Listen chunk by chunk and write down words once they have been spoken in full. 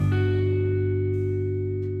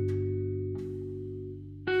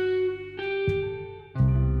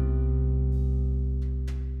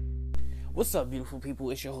What's up, beautiful people?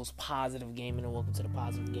 It's your host, Positive Gaming, and welcome to the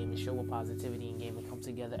Positive Gaming Show, where positivity and gaming come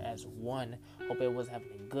together as one. Hope everyone's having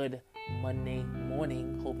a good Monday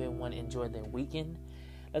morning. Hope everyone enjoyed their weekend.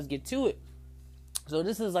 Let's get to it. So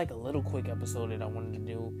this is like a little quick episode that I wanted to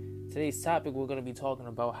do. Today's topic, we're going to be talking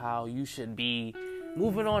about how you should be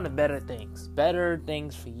moving on to better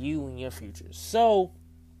things for you and your future. So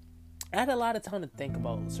I had a lot of time to think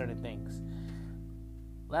about certain things.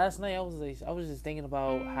 Last night I was just thinking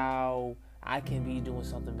about how I can be doing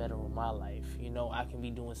something better with my life. I can be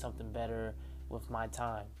doing something better with my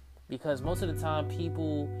time. Because most of the time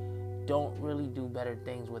people don't really do better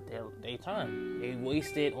things with their time. They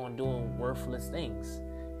waste it on doing worthless things.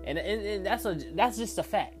 And that's just a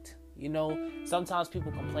fact. Sometimes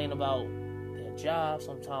people complain about their job.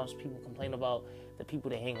 Sometimes people complain about the people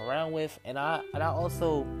they hang around with. And I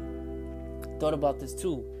also thought about this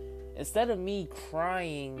too. Instead of me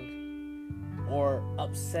crying or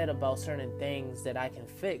upset about certain things that I can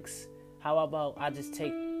fix, how about I just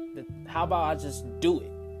do it?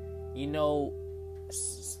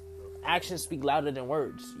 Actions speak louder than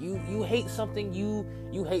words. You hate something, you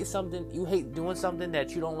hate doing something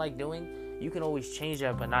that you don't like doing. You can always change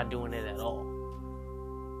that by not doing it at all.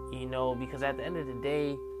 Because at the end of the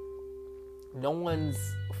day, no one's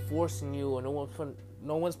forcing you, or no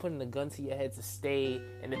one's putting a gun to your head to stay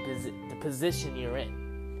in the position you're in.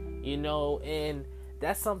 And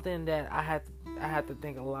that's something that I had to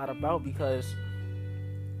think a lot about, because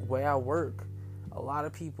where I work, a lot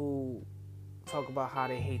of people talk about how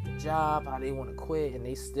they hate the job, how they want to quit, and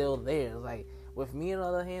they still there. Like with me, on the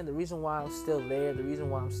other hand, the reason why I'm still there, the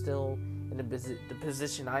reason why I'm still in the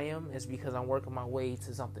position I am, is because I'm working my way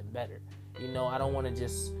to something better. I don't want to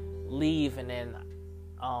just leave and then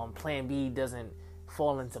plan B doesn't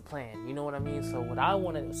fall into plan. You know what I mean? So what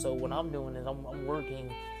I'm doing is I'm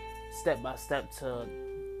working step by step to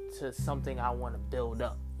something I want to build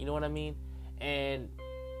up. You know what I mean? And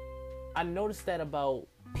I noticed that about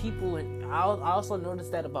people, and I also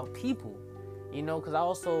noticed that about people. Because I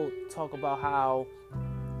also talk about how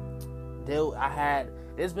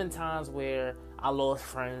there's been times where I lost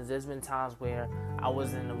friends. There's been times where I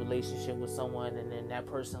was in a relationship with someone and then that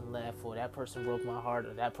person left, or that person broke my heart,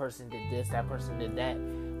 or that person did this, that person did that.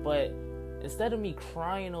 But instead of me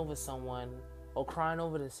crying over someone or crying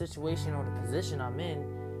over the situation or the position I'm in,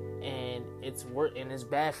 and it's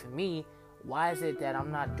bad for me, why is it that I'm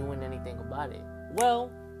not doing anything about it? Well,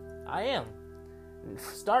 I am.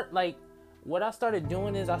 What I started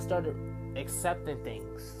doing is I started accepting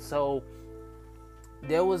things. So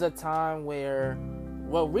there was a time where,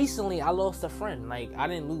 recently I lost a friend. I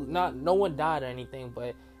didn't lose, no one died or anything,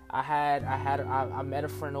 but I met a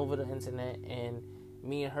friend over the internet, and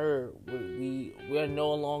me and her, we're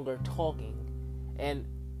no longer talking. And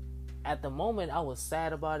at the moment I was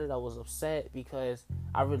sad about it. I was upset because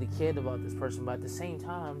I really cared about this person, but at the same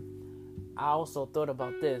time I also thought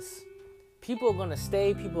about this. People are going to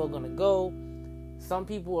stay, people are going to go. Some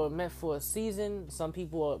people are meant for a season, some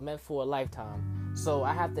people are meant for a lifetime. So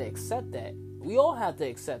I have to accept that. We all have to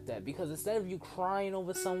accept that, because instead of you crying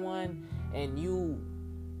over someone and you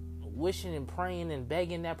wishing and praying and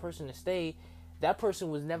begging that person to stay, that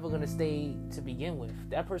person was never going to stay to begin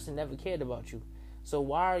with. That person never cared about you. So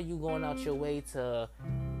why are you going out your way to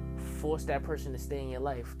force that person to stay in your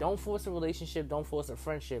life? Don't force a relationship. Don't force a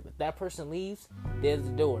friendship. If that person leaves, there's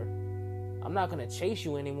the door. I'm not going to chase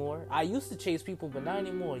you anymore. I used to chase people, but not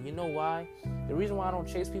anymore. You know why? The reason why I don't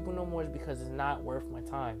chase people no more is because it's not worth my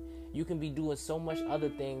time. You can be doing so much other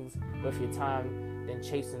things with your time than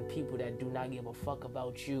chasing people that do not give a fuck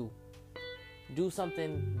about you. Do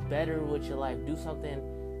something better with your life. Do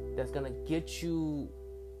something that's going to get you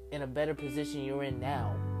in a better position you're in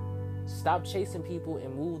now. Stop chasing people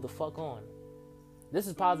and move the fuck on. This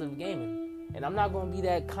is Positive Gaming. And I'm not gonna be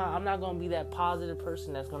that positive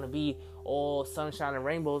person that's gonna be all sunshine and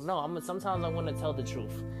rainbows. No, sometimes I'm gonna tell the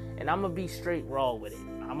truth, and I'm gonna be straight raw with it.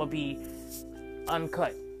 I'm gonna be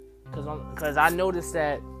uncut, cause I noticed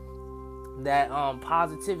that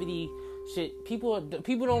positivity shit. People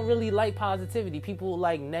don't really like positivity. People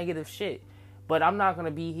like negative shit. But I'm not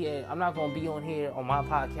gonna be here. I'm not gonna be on here on my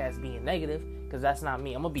podcast being negative, cause that's not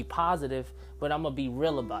me. I'm gonna be positive, but I'm gonna be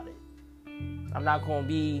real about it. I'm not gonna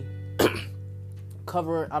be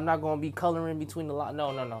I'm not going to be coloring between the lines. No.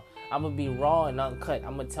 I'm going to be raw and uncut.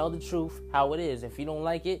 I'm going to tell the truth how it is. If you don't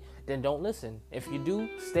like it, then don't listen. If you do,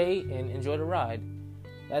 stay and enjoy the ride.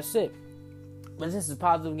 That's it. But this is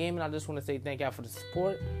Positive Gaming. I just want to say thank y'all for the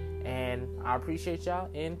support, and I appreciate y'all,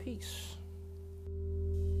 and peace.